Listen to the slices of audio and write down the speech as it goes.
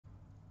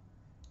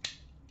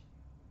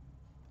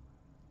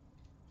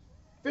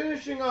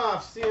Finishing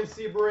off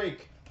CNC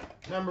break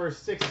number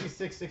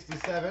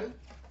 6667,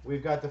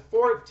 we've got the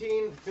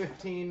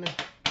 14-15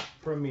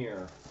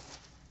 Premier.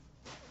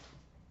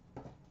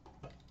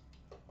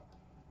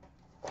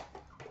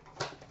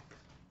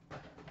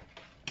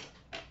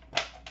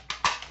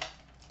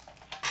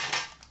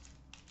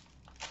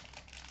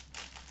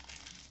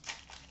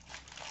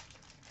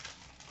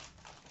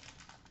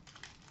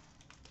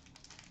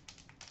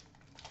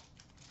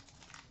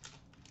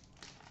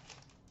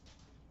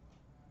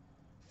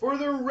 For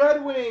the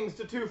Red Wings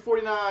to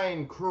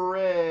 249,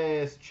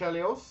 Chris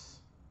Chelios.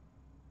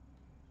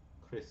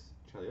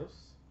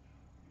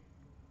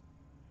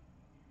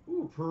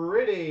 Ooh,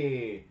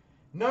 pretty.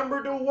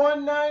 Number to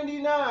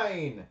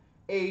 199,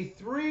 a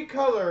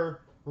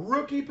 3-color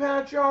rookie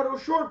patch auto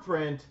short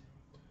print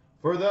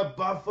for the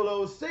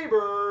Buffalo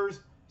Sabres,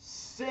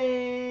 Sam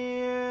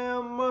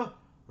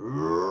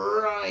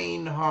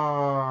Reinhart.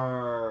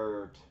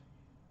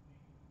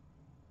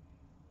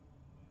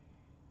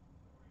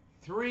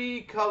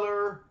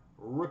 3-color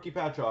rookie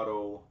patch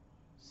auto,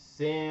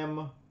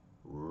 Sam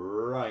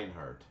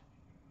Reinhart.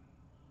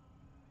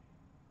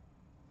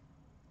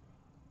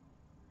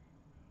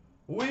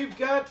 We've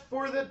got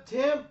for the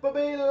Tampa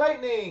Bay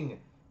Lightning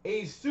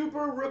a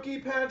super rookie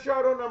patch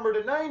auto number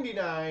to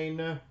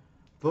 99,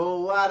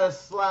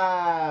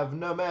 Vladislav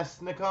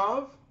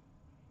Namestnikov.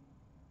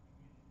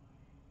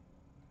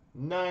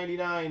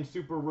 99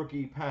 super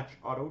rookie patch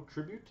auto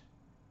tribute,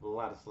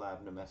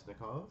 Vladislav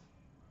Namestnikov.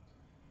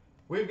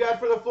 We've got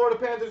for the Florida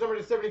Panthers number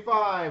to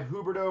 75,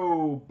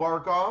 Huberto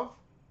Barkov,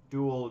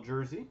 dual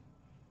jersey.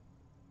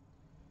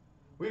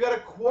 We got a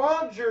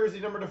quad jersey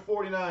number to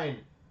 49,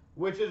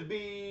 which is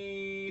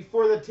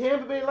for the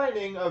Tampa Bay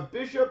Lightning of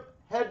Bishop,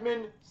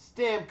 Hedman,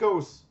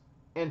 Stamkos,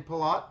 and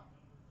Palat.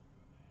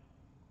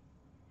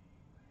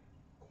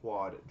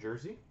 Quad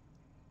jersey.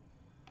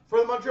 For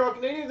the Montreal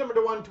Canadiens number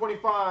to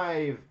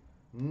 125,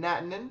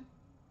 Natanen,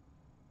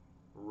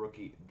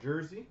 rookie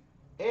jersey.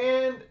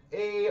 And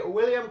a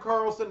William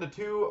Karlsson to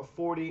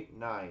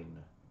 249.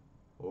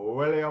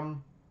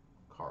 William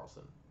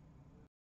Karlsson.